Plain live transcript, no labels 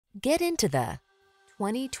Get into the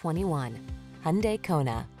 2021 Hyundai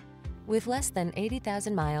Kona. With less than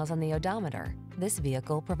 80,000 miles on the odometer, this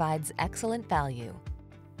vehicle provides excellent value.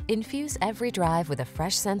 Infuse every drive with a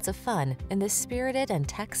fresh sense of fun in this spirited and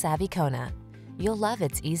tech-savvy Kona. You'll love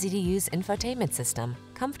its easy-to-use infotainment system,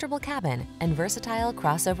 comfortable cabin, and versatile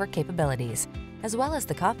crossover capabilities, as well as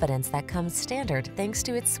the confidence that comes standard thanks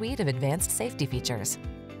to its suite of advanced safety features.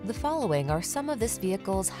 The following are some of this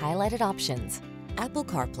vehicle's highlighted options: Apple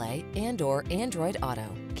CarPlay and/or Android Auto,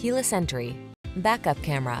 keyless entry, backup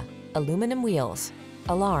camera, aluminum wheels,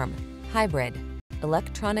 alarm, hybrid,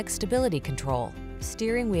 electronic stability control,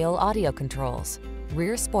 steering wheel audio controls,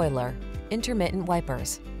 rear spoiler, intermittent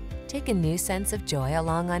wipers. Take a new sense of joy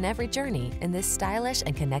along on every journey in this stylish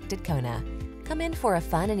and connected Kona. Come in for a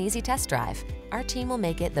fun and easy test drive. Our team will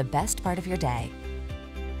make it the best part of your day.